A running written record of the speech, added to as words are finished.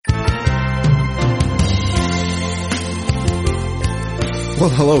Well,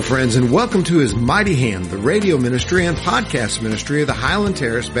 hello, friends, and welcome to His Mighty Hand, the radio ministry and podcast ministry of the Highland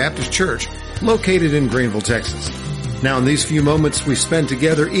Terrace Baptist Church, located in Greenville, Texas. Now, in these few moments we spend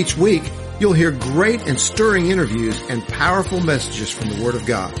together each week, you'll hear great and stirring interviews and powerful messages from the Word of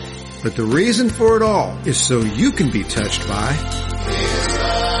God. But the reason for it all is so you can be touched by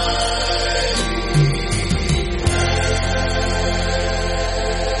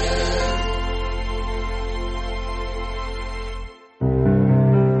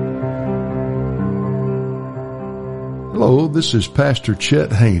Hello, this is Pastor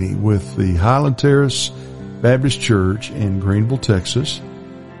Chet Haney with the Highland Terrace Baptist Church in Greenville, Texas.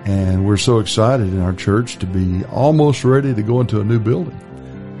 And we're so excited in our church to be almost ready to go into a new building.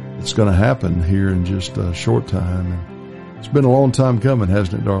 It's going to happen here in just a short time. And it's been a long time coming,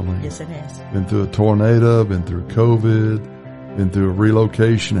 hasn't it, Darlene? Yes, it has. Been through a tornado, been through COVID, been through a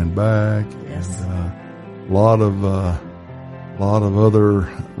relocation and back. Yes. And a lot of other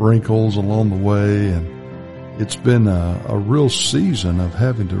wrinkles along the way. And it's been a real season of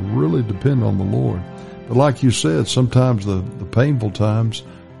having to really depend on the Lord. But like you said, sometimes the painful times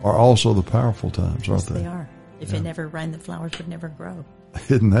are also the powerful times, aren't they? Yes, they are. If it never rained, the flowers would never grow.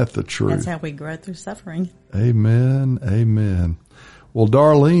 Isn't that the truth? That's how we grow through suffering. Amen. Amen. Well,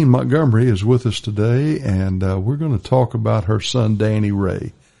 Darlene Montgomery is with us today, and we're going to talk about her son, Danny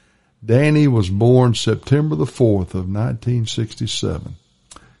Ray. Danny was born September the 4th of 1967.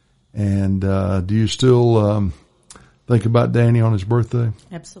 And do you still think about Danny on his birthday?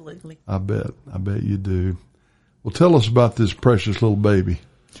 Absolutely. I bet you do. Well, tell us about this precious little baby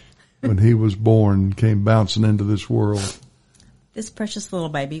when he was born, came bouncing into this world. This precious little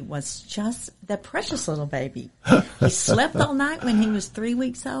baby was just the precious little baby. He slept all night when he was 3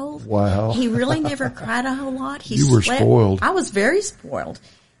 weeks old. Wow. He really never cried a whole lot. You were spoiled. I was very spoiled.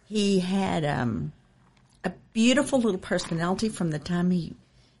 He had a beautiful little personality from the time he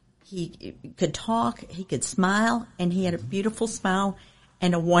could talk, he could smile, and he had a beautiful smile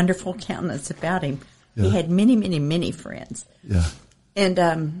and a wonderful countenance about him. Yeah. He had many, many, many friends. Yeah.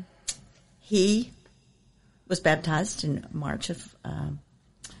 And he was baptized in March of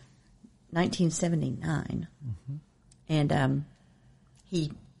 1979. Mm-hmm. And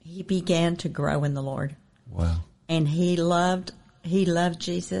he began to grow in the Lord. Wow. And he loved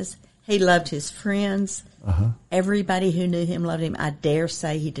Jesus. He loved his friends. Uh-huh. Everybody who knew him loved him. I dare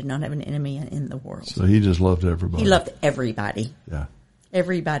say he did not have an enemy in the world. So he just loved everybody. He loved everybody. Yeah. There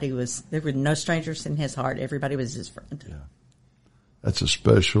were no strangers in his heart. Everybody was his friend. Yeah. That's a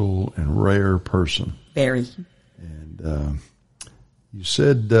special and rare person. Very. And you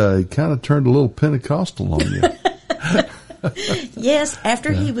said he kind of turned a little Pentecostal on you. Yes,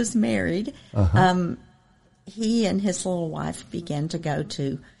 after he was married, he and his little wife began to go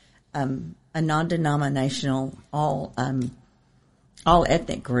to a non-denominational, all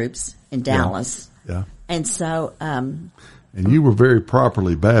ethnic groups in Dallas. Yeah. And so, and you were very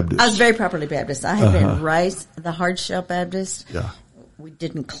properly Baptist. I was very properly Baptist. I had been raised the Hardshell Baptist. Yeah. We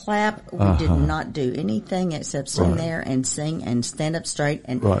didn't clap. We did not do anything except stand there and sing and stand up straight.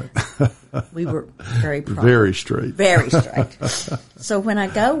 And we were very proper. Very straight. Very straight. So when I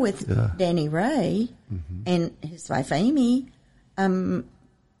go with Danny Ray and his wife Amy,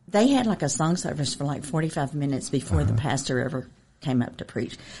 they had like a song service for like 45 minutes before the pastor ever came up to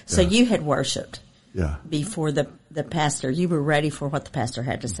preach. So you had worshiped before the pastor. You were ready for what the pastor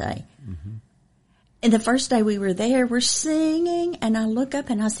had to say. Mm-hmm. And the first day we were there, we're singing, and I look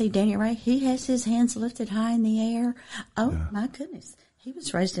up and I see Danny Ray. He has his hands lifted high in the air. Oh, my goodness. He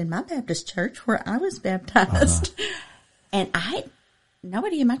was raised in my Baptist church where I was baptized. And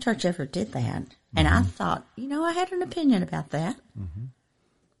nobody in my church ever did that. And I thought, I had an opinion about that. Mm-hmm.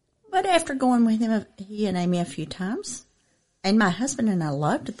 But after going with him, he and Amy a few times, and my husband and I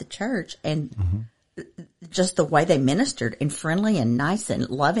loved the church and just the way they ministered and friendly and nice and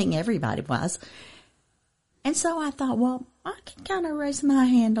loving everybody was. And so I thought, well, I can kind of raise my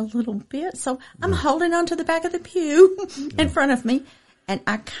hand a little bit. So I'm holding on to the back of the pew in front of me, and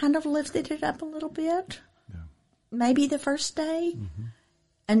I kind of lifted it up a little bit, maybe the first day,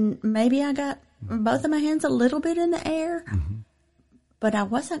 and maybe I got both of my hands a little bit in the air. But I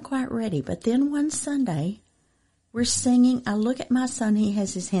wasn't quite ready. But then one Sunday, we're singing. I look at my son. He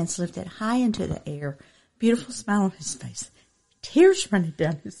has his hands lifted high into the air. Beautiful smile on his face. Tears running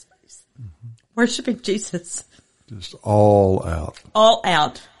down his face. Worshiping Jesus. Just all out. All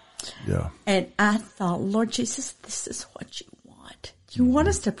out. Yeah. And I thought, Lord Jesus, this is what you want. You want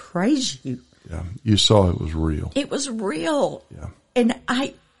us to praise you. Yeah. You saw it was real. It was real. Yeah. And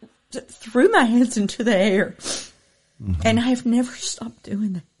I threw my hands into the air. And I've never stopped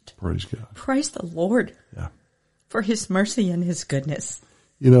doing that. Praise God. Praise the Lord. Yeah. For his mercy and his goodness.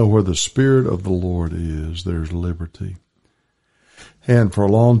 Where the Spirit of the Lord is, there's liberty. And for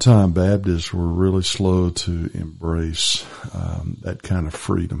a long time, Baptists were really slow to embrace that kind of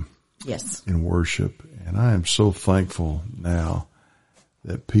freedom. Yes. In worship. And I am so thankful now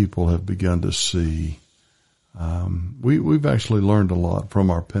that people have begun to see. We've actually learned a lot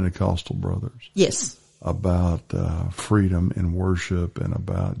from our Pentecostal brothers. Yes. About freedom in worship and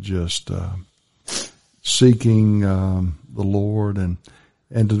about just seeking the Lord. And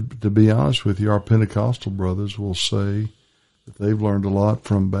to be honest with you, our Pentecostal brothers will say that they've learned a lot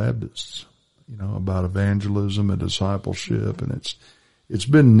from Baptists, about evangelism and discipleship. And it's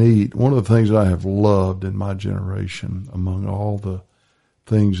been neat. One of the things I have loved in my generation, among all the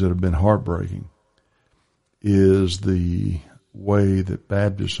things that have been heartbreaking, is the way that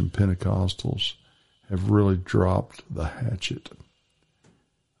Baptists and Pentecostals have really dropped the hatchet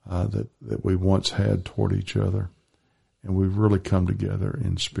that we once had toward each other, and we've really come together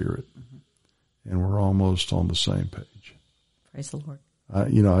in spirit, and we're almost on the same page. Praise the Lord.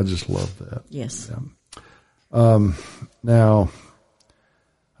 I just love that. Yes. Now,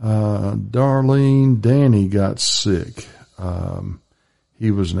 Darlene, Danny got sick.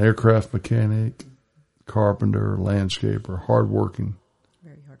 He was an aircraft mechanic, carpenter, landscaper,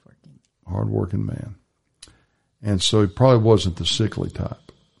 very hardworking man. And so he probably wasn't the sickly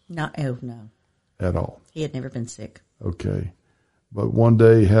type. No. At all. He had never been sick. Okay. But one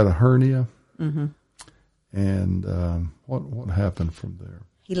day he had a hernia. Mm-hmm. And what happened from there?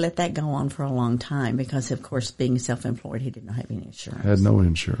 He let that go on for a long time because, of course, being self-employed, he did not have any insurance. Had no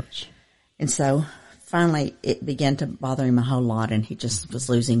insurance. And so finally it began to bother him a whole lot, and he just was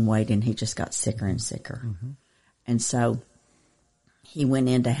losing weight, and he just got sicker and sicker. Mm-hmm. And so he went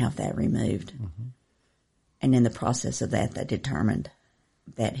in to have that removed. Mm-hmm. And in the process of that, they determined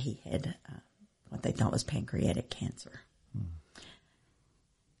that he had what they thought was pancreatic cancer. Mm.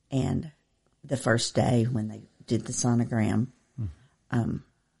 And the first day when they did the sonogram,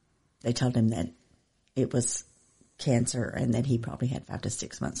 they told him that it was cancer and that he probably had 5 to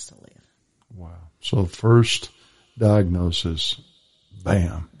 6 months to live. Wow. So first diagnosis,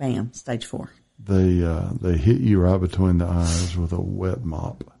 bam. Bam, stage 4. They hit you right between the eyes with a wet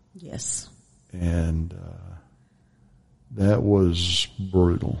mop. Yes. And that was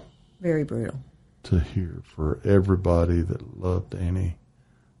brutal. Very brutal. To hear for everybody that loved Annie,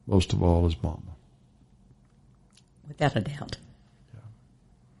 most of all his mama. Without a doubt. Yeah.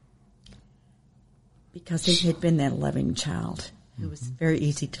 Because he had been that loving child who was very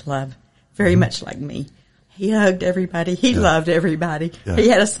easy to love, very much like me. He hugged everybody. He loved everybody. Yeah. He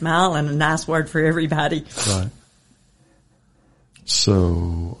had a smile and a nice word for everybody. Right.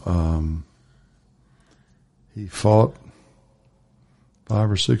 So, he fought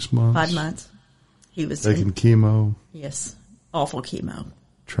 5 or 6 months. 5 months. He was taking chemo. Yes. Awful chemo.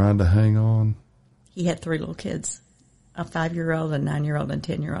 Trying to hang on. He had 3 little kids. A 5-year-old, a 9-year-old, and a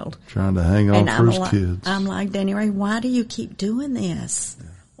 10-year-old. Trying to hang on for his kids. I'm like, Danny Ray, why do you keep doing this? Yeah.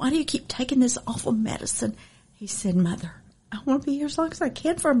 Why do you keep taking this awful medicine? He said, Mother, I want to be here as long as I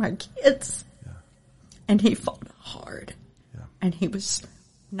can for my kids. Yeah. And he fought hard. Yeah. And he was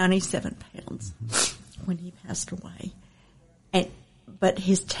 97 pounds when he passed away. But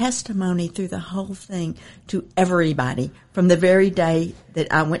his testimony through the whole thing to everybody, from the very day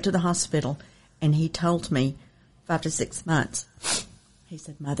that I went to the hospital and he told me 5 to 6 months, he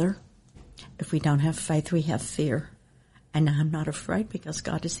said, Mother, if we don't have faith, we have fear. And I'm not afraid because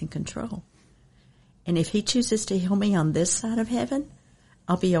God is in control. And if he chooses to heal me on this side of heaven,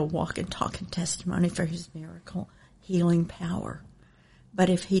 I'll be a walking, talking testimony for his miracle, healing power. But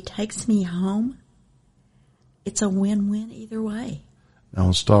if he takes me home, it's a win-win either way. Now,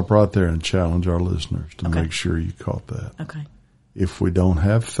 I'll stop right there and challenge our listeners to make sure you caught that. Okay. If we don't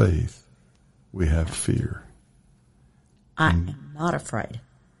have faith, we have fear. I am not afraid.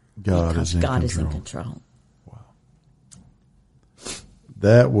 God is in control. Wow.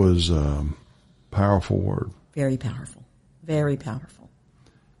 That was a powerful word. Very powerful. Very powerful.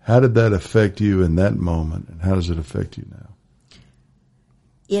 How did that affect you in that moment, and how does it affect you now?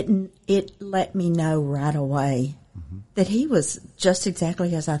 It let me know right away that he was just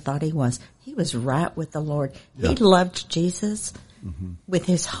exactly as I thought he was. He was right with the Lord. Yeah. He loved Jesus with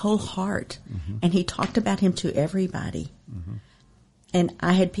his whole heart, and he talked about him to everybody. And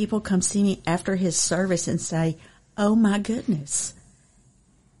I had people come see me after his service and say, oh my goodness,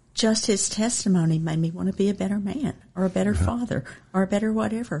 just his testimony made me want to be a better man or a better father or a better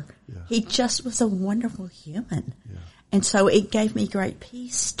whatever. Yeah. He just was a wonderful human. Yeah. And so it gave me great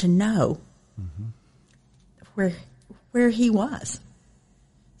peace to know where he was.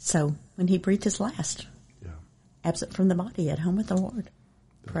 So when he breathed his last, absent from the body, at home with the Lord.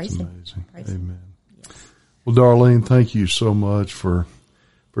 Praise Him. Amazing. Praise Him. Amen. Yes. Well, Darlene, thank you so much for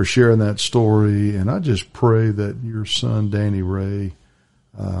sharing that story. And I just pray that your son, Danny Ray,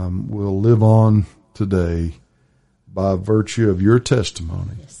 will live on today by virtue of your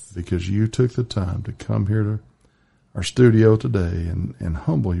testimony. Yes. Because you took the time to come here to our studio today and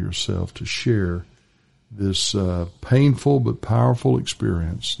humble yourself to share this painful but powerful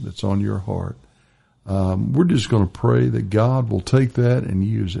experience that's on your heart. We're just going to pray that God will take that and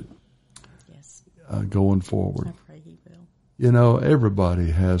use it. Yes. Going forward. I pray He will. You know,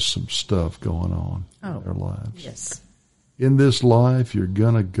 everybody has some stuff going on in their lives. Yes. In this life, you're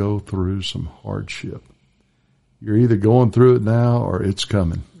going to go through some hardship. You're either going through it now or it's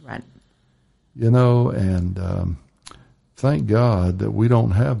coming. Right. You know, and thank God that we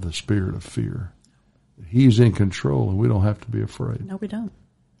don't have the spirit of fear. He's in control and we don't have to be afraid. No, we don't.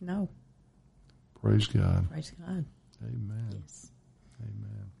 No. Praise God. Praise God. Amen. Yes.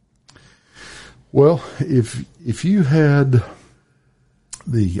 Amen. Well, if you had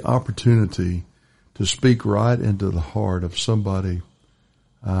the opportunity to speak right into the heart of somebody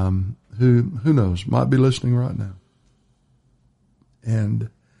who knows, might be listening right now, and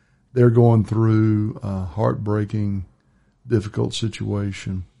they're going through a heartbreaking, difficult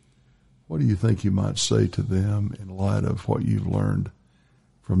situation, what do you think you might say to them in light of what you've learned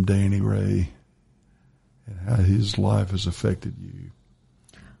from Danny Ray and how his life has affected you?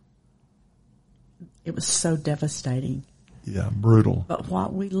 It was so devastating. Yeah, brutal. But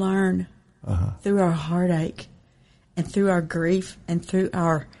what we learn through our heartache and through our grief and through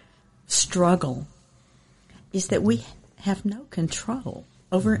our struggle is that we have no control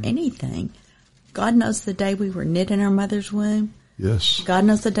over anything. God knows the day we were knit in our mother's womb. Yes. God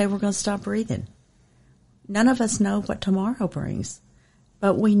knows the day we're going to stop breathing. None of us know what tomorrow brings,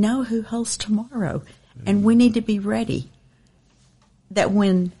 but we know who holds tomorrow, and we need to be ready that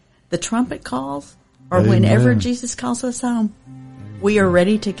when the trumpet calls or whenever Jesus calls us home, we are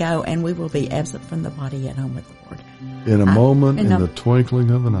ready to go, and we will be absent from the body at home with the Lord. In a moment, in the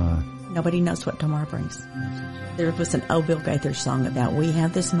twinkling of an eye. Nobody knows what tomorrow brings. There was an old Bill Gaither song about we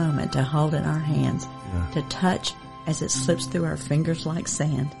have this moment to hold in our hands, to touch as it slips through our fingers like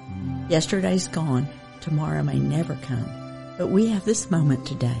sand. Yesterday's gone, tomorrow may never come, but we have this moment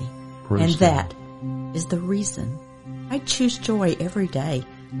today. Praise and that is the reason I choose joy every day.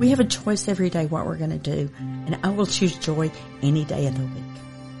 We have a choice every day what we're going to do, and I will choose joy any day of the week.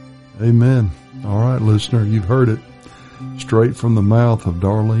 Amen. All right, listener, you've heard it straight from the mouth of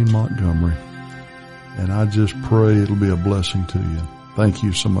Darlene Montgomery, and I just pray it'll be a blessing to you. Thank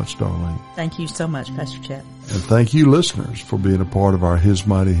you so much, Darlene. Thank you so much, Pastor Chet. And thank you, listeners, for being a part of our His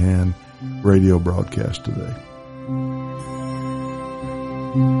Mighty Hand radio broadcast today.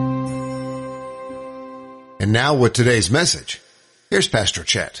 And now with today's message, here's Pastor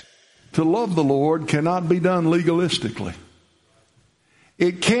Chet. To love the Lord cannot be done legalistically.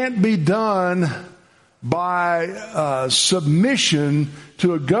 It can't be done by submission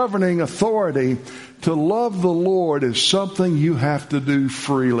to a governing authority. To love the Lord is something you have to do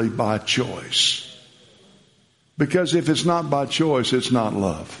freely by choice. Because if it's not by choice, it's not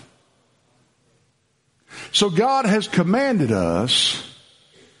love. So God has commanded us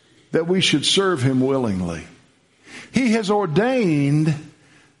that we should serve Him willingly. He has ordained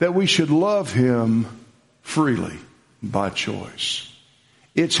that we should love Him freely by choice.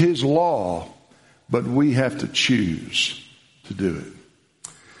 It's His law, but we have to choose to do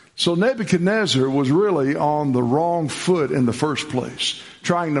it. So Nebuchadnezzar was really on the wrong foot in the first place,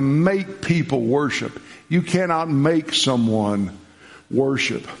 trying to make people worship. You cannot make someone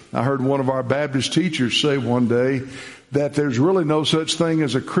worship. I heard one of our Baptist teachers say one day that there's really no such thing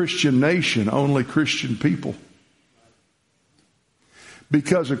as a Christian nation, only Christian people.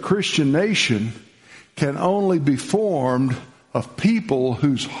 Because a Christian nation can only be formed of people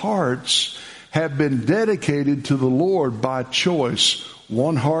whose hearts have been dedicated to the Lord by choice,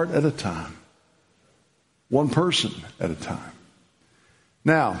 one heart at a time, one person at a time.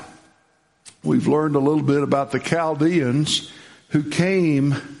 Now, we've learned a little bit about the Chaldeans who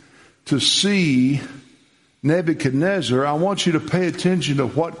came to see Nebuchadnezzar. I want you to pay attention to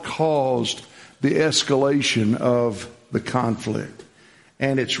what caused the escalation of the conflict.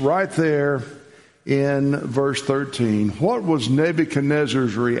 And it's right there in verse 13. What was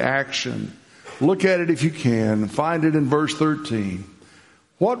Nebuchadnezzar's reaction? Look at it if you can. Find it in verse 13.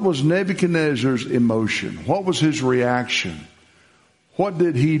 What was Nebuchadnezzar's emotion? What was his reaction? What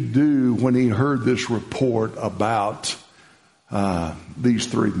did he do when he heard this report about these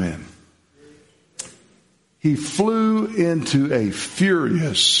three men? He flew into a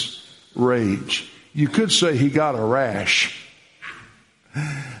furious rage. You could say he got a rash.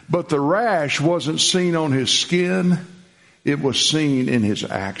 But the rash wasn't seen on his skin. It was seen in his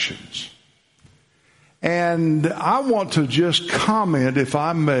actions. And I want to just comment, if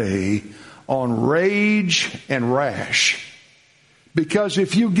I may, on rage and rash. Because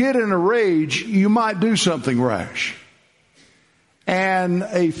if you get in a rage, you might do something rash. And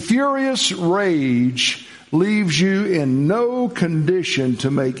a furious rage leaves you in no condition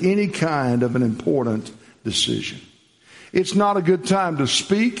to make any kind of an important decision. It's not a good time to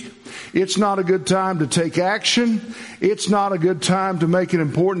speak. It's not a good time to take action. It's not a good time to make an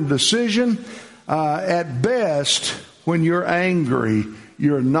important decision. At best, when you're angry,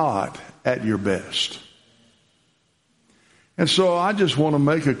 you're not at your best. And so I just want to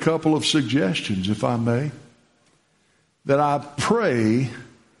make a couple of suggestions, if I may, that I pray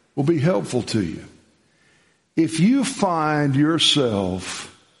will be helpful to you. If you find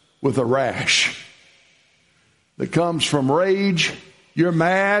yourself with a rash that comes from rage, you're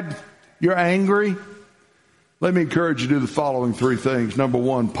mad, you're angry, let me encourage you to do the following three things. Number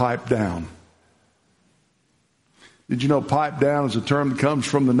one, pipe down. Did you know pipe down is a term that comes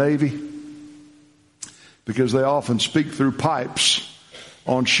from the Navy? Because they often speak through pipes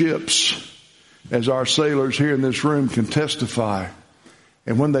on ships, as our sailors here in this room can testify.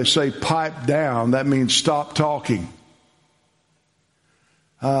 And when they say pipe down, that means stop talking.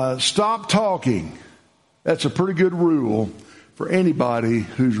 Stop talking. That's a pretty good rule for anybody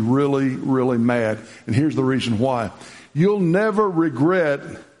who's really, really mad. And here's the reason why. You'll never regret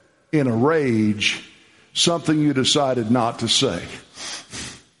in a rage something you decided not to say.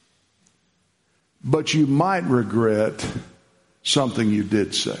 But you might regret something you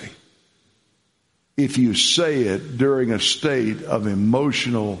did say if you say it during a state of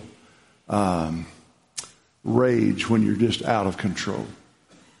emotional rage when you're just out of control.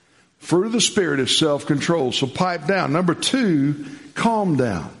 Fruit of the Spirit is self-control. So pipe down. Number two, calm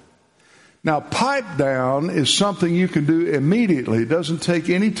down. Now, pipe down is something you can do immediately. It doesn't take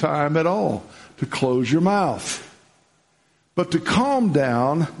any time at all to close your mouth. But to calm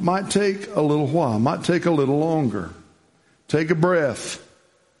down might take a little while, might take a little longer. Take a breath.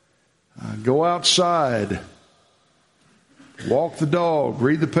 Go outside. Walk the dog.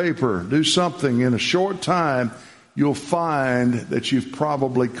 Read the paper. Do something. In a short time, you'll find that you've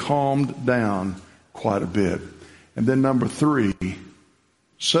probably calmed down quite a bit. And then number three,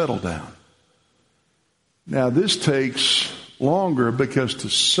 settle down. Now, this takes longer because to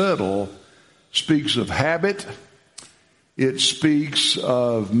settle speaks of habit. It speaks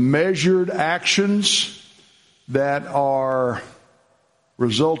of measured actions that are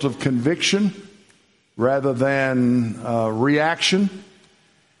result of conviction rather than reaction.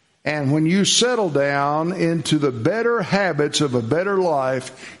 And when you settle down into the better habits of a better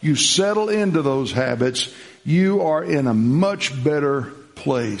life, you settle into those habits, you are in a much better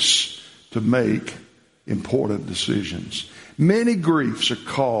place to make important decisions. Many griefs are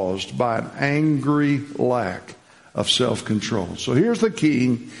caused by an angry lack of self-control. So here's the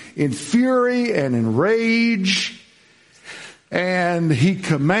king in fury and in rage, and he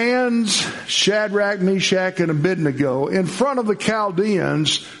commands Shadrach, Meshach, and Abednego in front of the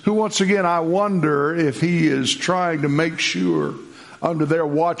Chaldeans, who once again I wonder if he is trying to make sure under their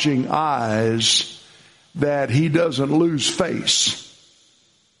watching eyes that he doesn't lose face.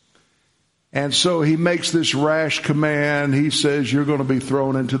 And so he makes this rash command. He says, you're going to be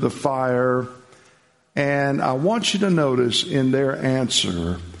thrown into the fire. And I want you to notice in their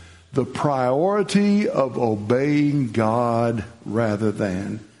answer the priority of obeying God rather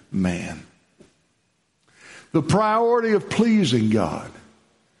than man. The priority of pleasing God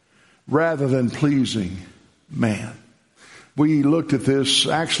rather than pleasing man. We looked at this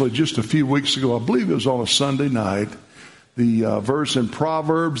actually just a few weeks ago. I believe it was on a Sunday night. The verse in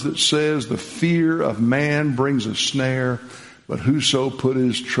Proverbs that says, the fear of man brings a snare, but whoso put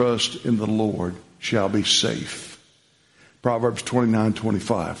his trust in the Lord shall be safe. Proverbs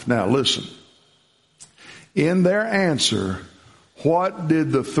 29:25. Now listen. In their answer, what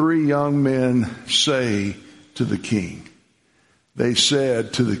did the three young men say to the king? They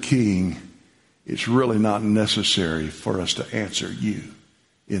said to the king, it's really not necessary for us to answer you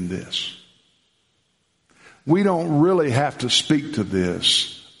in this. We don't really have to speak to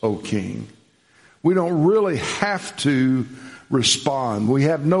this, O king. We don't really have to respond. We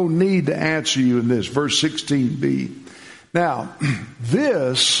have no need to answer you in this. Verse 16b. Now,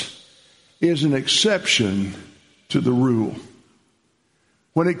 this is an exception to the rule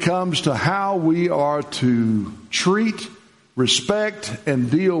when it comes to how we are to treat, respect, and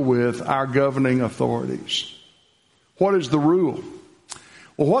deal with our governing authorities. What is the rule?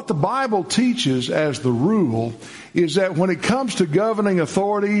 Well, what the Bible teaches as the rule is that when it comes to governing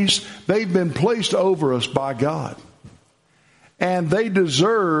authorities, they've been placed over us by God. And they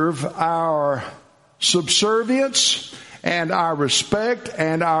deserve our subservience and our respect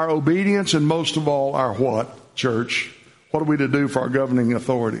and our obedience, and most of all, our what, church? What are we to do for our governing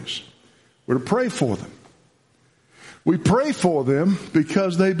authorities? We're to pray for them. We pray for them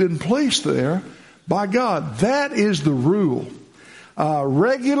because they've been placed there by God. That is the rule.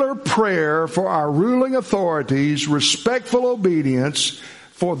 Regular prayer for our ruling authorities, respectful obedience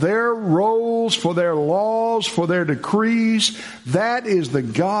for their roles, for their laws, for their decrees. That is the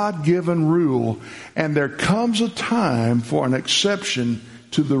God-given rule. And there comes a time for an exception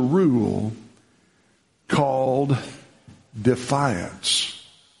to the rule called defiance.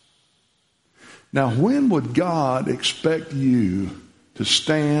 Now, when would God expect you to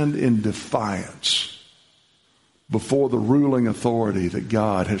stand in defiance before the ruling authority that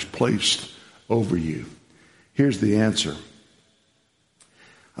God has placed over you? Here's the answer.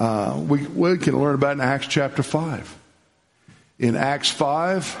 We can learn about it in Acts chapter 5. In Acts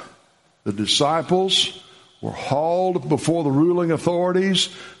 5, the disciples were hauled before the ruling authorities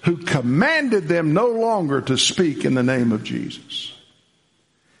who commanded them no longer to speak in the name of Jesus.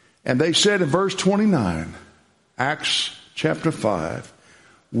 And they said in verse 29, Acts chapter 5,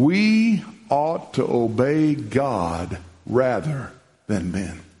 we ought to obey God rather than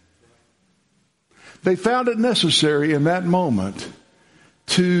men. They found it necessary in that moment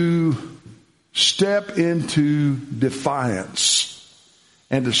to step into defiance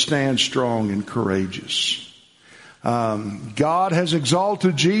and to stand strong and courageous. God has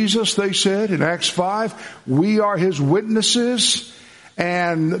exalted Jesus, they said in Acts 5. We are his witnesses.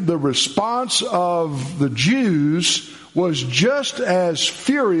 And the response of the Jews was just as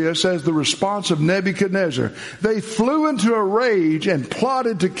furious as the response of Nebuchadnezzar. They flew into a rage and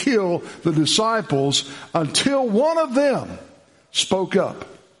plotted to kill the disciples until one of them spoke up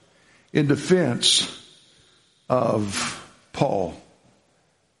in defense of Paul.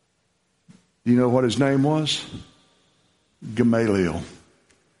 Do you know what his name was? Gamaliel.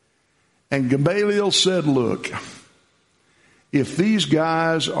 And Gamaliel said, look, if these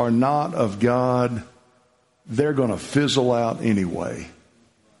guys are not of God, they're going to fizzle out anyway.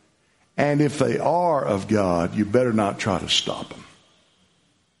 And if they are of God, you better not try to stop them.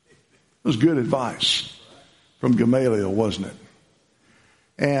 It was good advice from Gamaliel, wasn't it?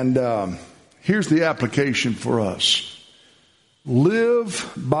 And here's the application for us. Live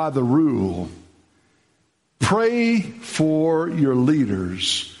by the rule. Pray for your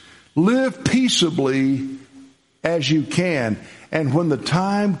leaders. Live peaceably as you can. And when the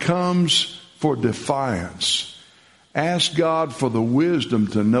time comes for defiance, ask God for the wisdom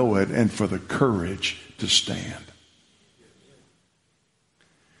to know it and for the courage to stand.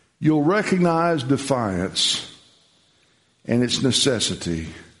 You'll recognize defiance and its necessity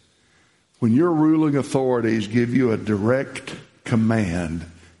when your ruling authorities give you a direct command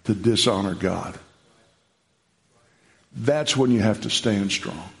to dishonor God. That's when you have to stand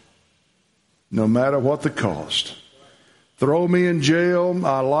strong, no matter what the cost. Throw me in jail.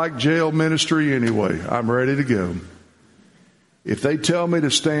 I like jail ministry anyway. I'm ready to go. If they tell me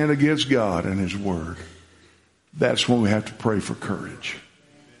to stand against God and his word, that's when we have to pray for courage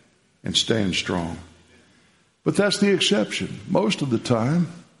and stand strong. But that's the exception. Most of the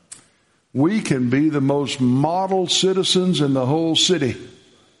time, we can be the most model citizens in the whole city.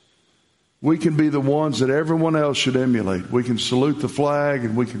 We can be the ones that everyone else should emulate. We can salute the flag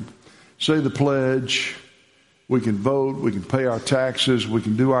and we can say the pledge. We can vote. We can pay our taxes. We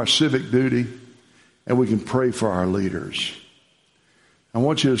can do our civic duty. And we can pray for our leaders. I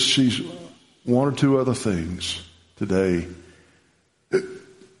want you to see one or two other things today.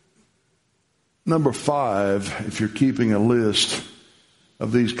 Number 5, if you're keeping a list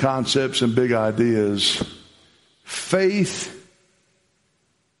of these concepts and big ideas, faith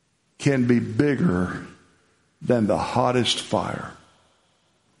can be bigger than the hottest fire.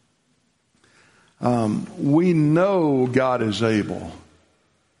 We know God is able,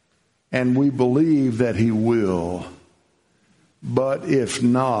 and we believe that he will. But if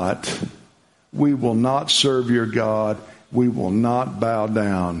not, we will not serve your God. We will not bow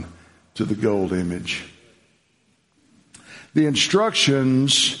down to the gold image. The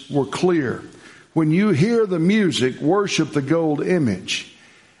instructions were clear. When you hear the music, worship the gold image.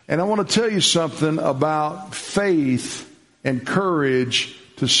 And I want to tell you something about faith and courage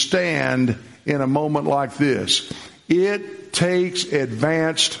to stand in a moment like this. It takes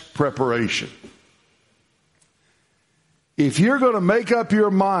advanced preparation. If you're going to make up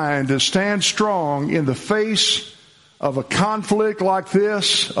your mind to stand strong in the face of a conflict like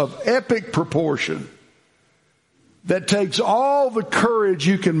this, of epic proportion, that takes all the courage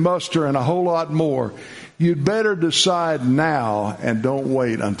you can muster and a whole lot more, you'd better decide now and don't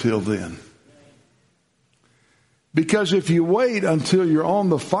wait until then. Because if you wait until you're on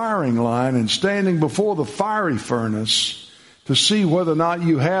the firing line and standing before the fiery furnace to see whether or not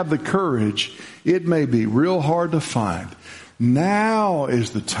you have the courage, it may be real hard to find. Now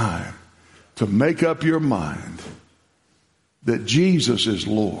is the time to make up your mind that Jesus is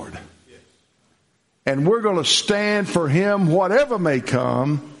Lord. And we're going to stand for Him whatever may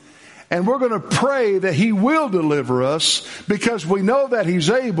come. And we're going to pray that He will deliver us because we know that He's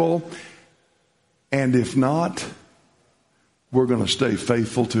able. And if not, we're going to stay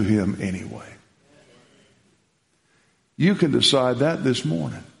faithful to Him anyway. You can decide that this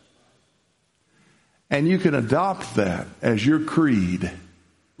morning. And you can adopt that as your creed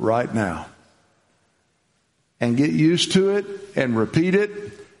right now. And get used to it and repeat it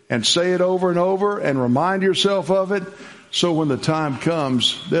and say it over and over and remind yourself of it. So when the time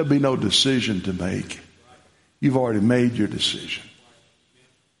comes, there'll be no decision to make. You've already made your decision.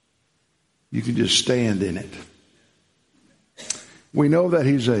 You can just stand in it. We know that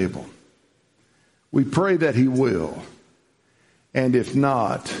He's able. We pray that He will. And if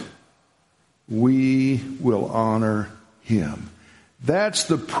not, we will honor Him. That's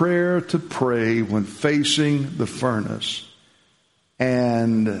the prayer to pray when facing the furnace.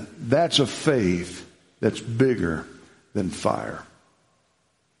 And that's a faith that's bigger than fire.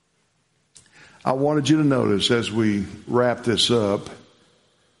 I wanted you to notice as we wrap this up,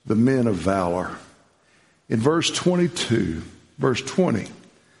 the men of valor. In verse 22, verse 20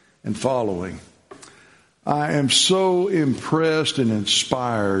 and following, I am so impressed and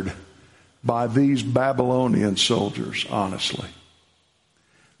inspired by these Babylonian soldiers, honestly.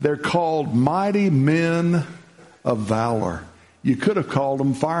 They're called mighty men of valor. You could have called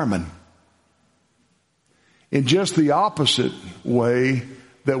them firemen. In just the opposite way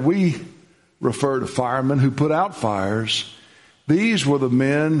that we refer to firemen who put out fires, these were the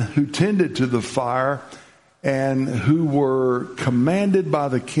men who tended to the fire and who were commanded by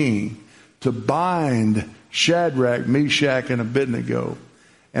the king to bind Shadrach, Meshach, and Abednego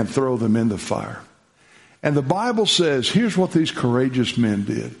and throw them in the fire. And the Bible says, here's what these courageous men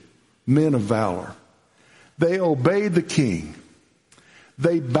did. Men of valor. They obeyed the king.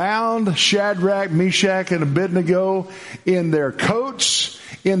 They bound Shadrach, Meshach, and Abednego in their coats,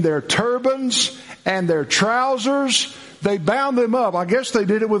 in their turbans, and their trousers. They bound them up. I guess they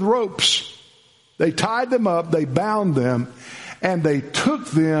did it with ropes. They tied them up, they bound them, and they took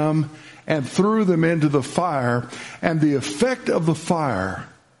them and threw them into the fire. And the effect of the fire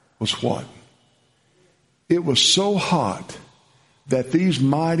was what? It was so hot that these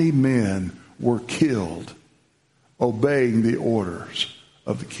mighty men were killed obeying the orders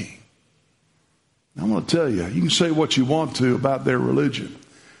of the king. I'm going to tell you, you can say what you want to about their religion.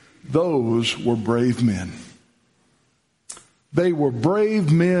 Those were brave men. They were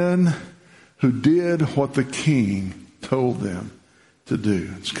brave men who did what the king told them to do.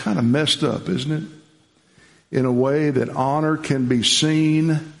 It's kind of messed up, isn't it? In a way that honor can be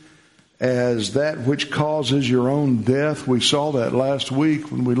seen as that which causes your own death. We saw that last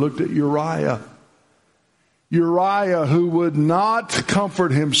week when we looked at Uriah. Uriah, who would not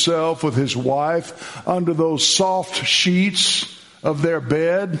comfort himself with his wife under those soft sheets of their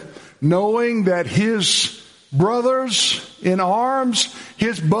bed, knowing that his brothers in arms,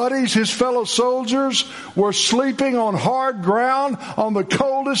 his buddies, his fellow soldiers were sleeping on hard ground on the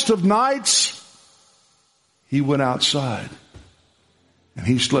coldest of nights. He went outside and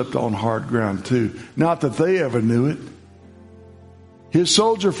he slept on hard ground too. Not that they ever knew it. His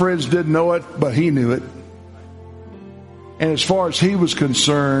soldier friends didn't know it, but he knew it. And as far as he was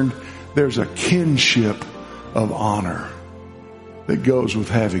concerned, there's a kinship of honor that goes with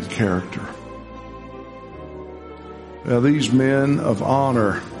having character. Now, these men of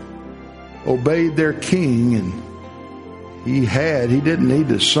honor obeyed their king, and he didn't need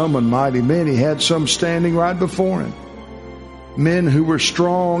to summon mighty men. He had some standing right before him. Men who were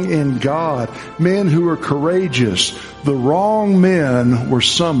strong in God, men who were courageous. The wrong men were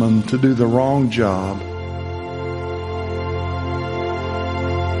summoned to do the wrong job.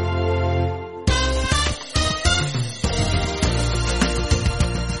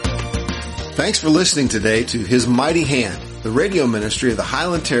 Thanks for listening today to His Mighty Hand, the radio ministry of the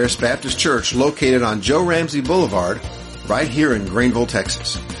Highland Terrace Baptist Church located on Joe Ramsey Boulevard, right here in Greenville,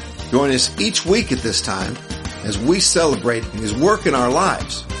 Texas. Join us each week at this time as we celebrate His work in our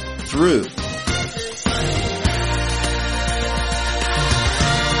lives through